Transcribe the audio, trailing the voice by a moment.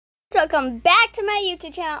Welcome back to my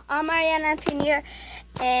YouTube channel. I'm Ariana Pinheiro,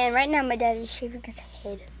 and right now my dad is shaving his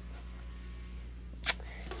head.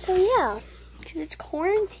 So yeah, because it's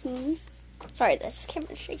quarantine. Sorry, this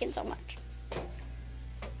camera's shaking so much.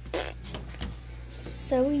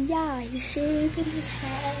 So yeah, he's shaving his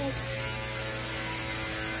head.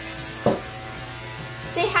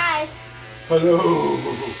 Say hi. Hello.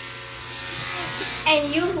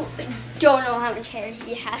 And you don't know how much hair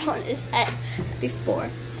he had on his head before.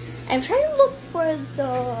 I'm trying to look for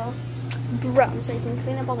the broom so you can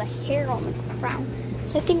clean up all the hair on the ground.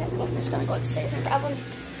 So I think I'm just gonna go upstairs and grab one.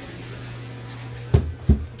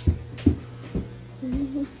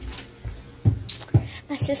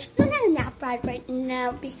 My sister's on a nap ride right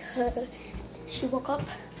now because she woke up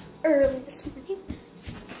early this morning.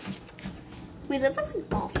 We live on a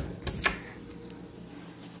golf course.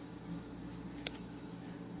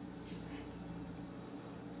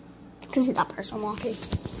 Because that person walking.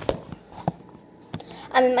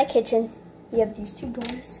 I'm in my kitchen. We have these two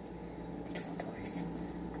doors. Beautiful doors.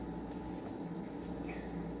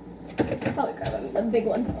 I'll probably grab the big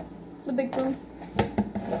one. The big room.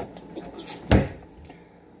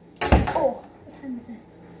 Oh, what time is it?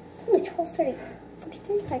 It's only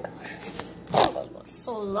 12:43. My gosh. Oh, that was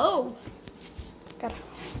so low. Gotta.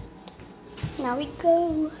 Now we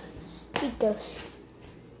go. We go.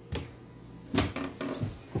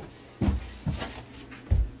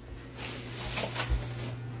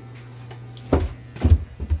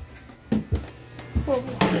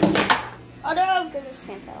 Oh no, because this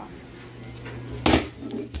fan fell off.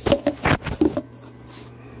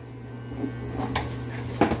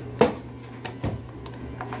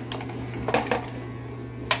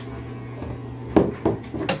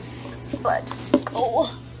 Let's go.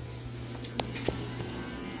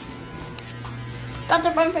 Got the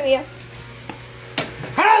bun for you.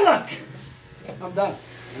 Hey, look! I'm done.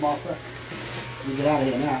 I'm all set. We get out of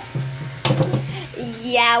here now.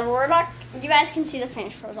 Yeah, we're not. You guys can see the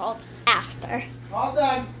finished result after. All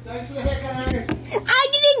done. Thanks for the haircut, Harry. I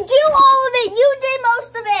didn't do all of it. You did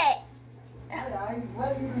most of it. I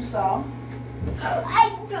let you do some. I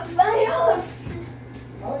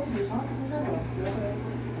I'll let you do some.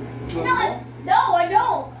 No, I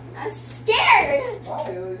don't. I'm scared.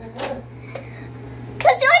 Why? You did good.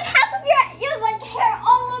 Cause you like you have like hair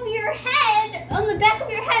all over your head, on the back of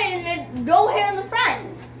your head, and then no hair in the front.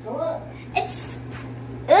 So what? It's,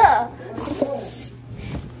 ugh.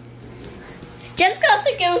 Jen's gonna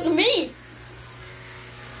think it was me.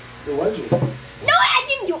 It was you. No, I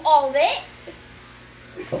didn't do all of it.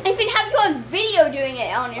 I even have you on video doing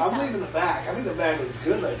it on yourself. I'm leaving the back. I think the back looks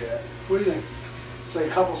good like that. What do you think? It's like a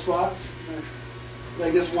couple spots.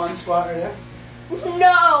 Like this one spot right there.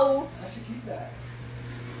 No. I should keep that.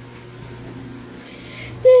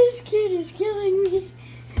 This kid is killing me.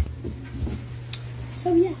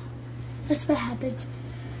 So yeah, that's what happens.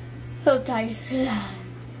 So tired.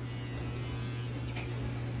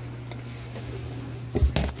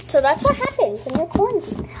 So that's what happens when you're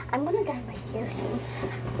quarantined. I'm gonna dye my hair soon.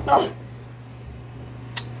 Oh.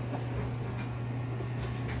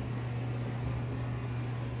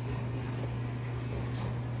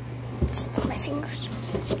 My fingers.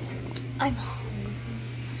 I'm hungry.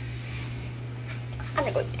 I'm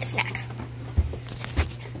gonna go get a snack.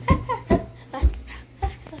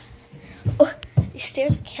 Oh, these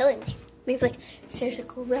stairs are killing me. We have like stairs that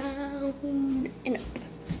go round and up.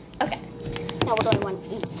 Okay, now what do I want to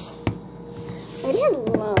eat? I already had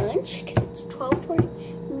lunch because it's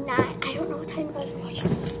 12:49. I don't know what time you guys are watching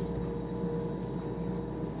this.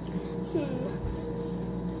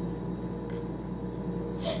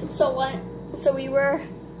 So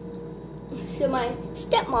my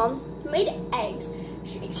stepmom made eggs.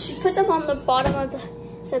 She put them on the bottom of the,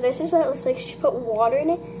 so this is what it looks like. She put water in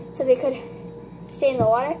it so they could stay in the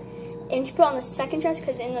water. And she put on the second shelf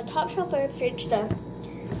because in the top shelf of our fridge, the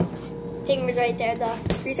thing was right there, the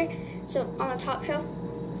freezer. So on the top shelf,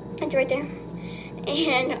 it's right there.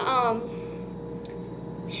 And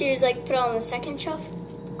she was like, put it on the second shelf,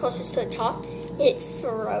 closest to the top. It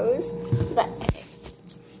froze. But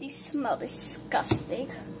these smell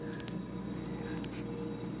disgusting.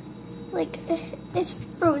 Like, it's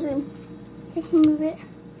frozen. I can move it.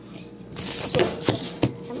 So,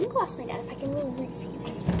 I'm gonna go ask my dad if I can move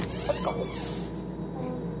Reese's. Let's go.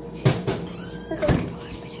 We're going to go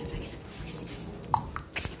ask my dad if I can move Reese's.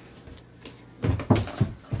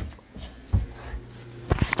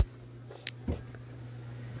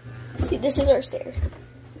 See, this is our stairs.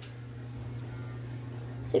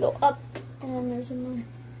 So you go up, and then there's another.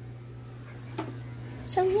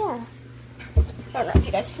 So yeah. I don't know if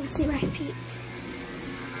you guys can see my feet.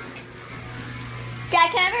 Dad,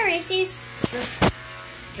 can I have a Reese's.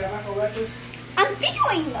 Chemical lettuce? I'm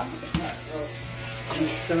videoing them. Alright, well,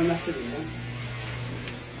 you've done enough to do, huh?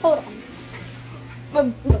 Hold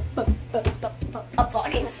on. I'm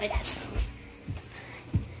vlogging with my dad's phone.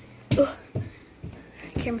 Ugh.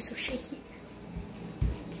 The camera's so shaky.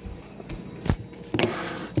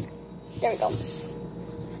 There we go.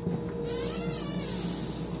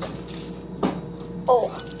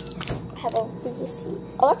 Oh, I have a Reese's.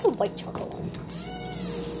 Oh, that's a white chocolate one.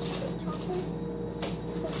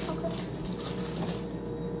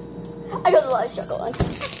 I got the last chocolate one.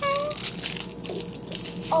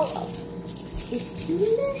 Oh, it's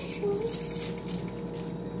delicious.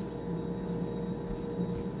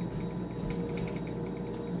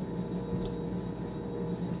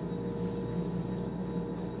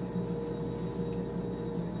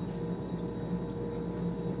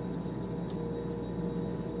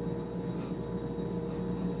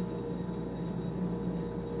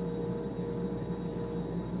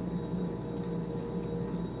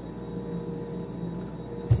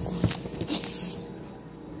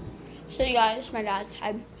 So you guys, it's my dad's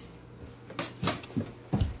time.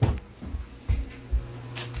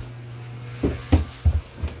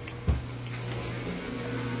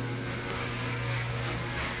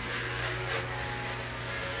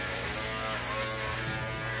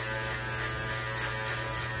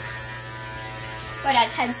 My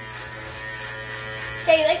dad's time.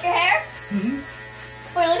 Hey, you like your hair? Mm-hmm.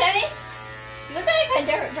 Wait, look at me. You look like a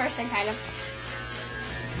different person, kind of.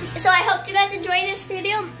 So I hope you guys enjoyed this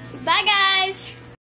video. Bye, guys.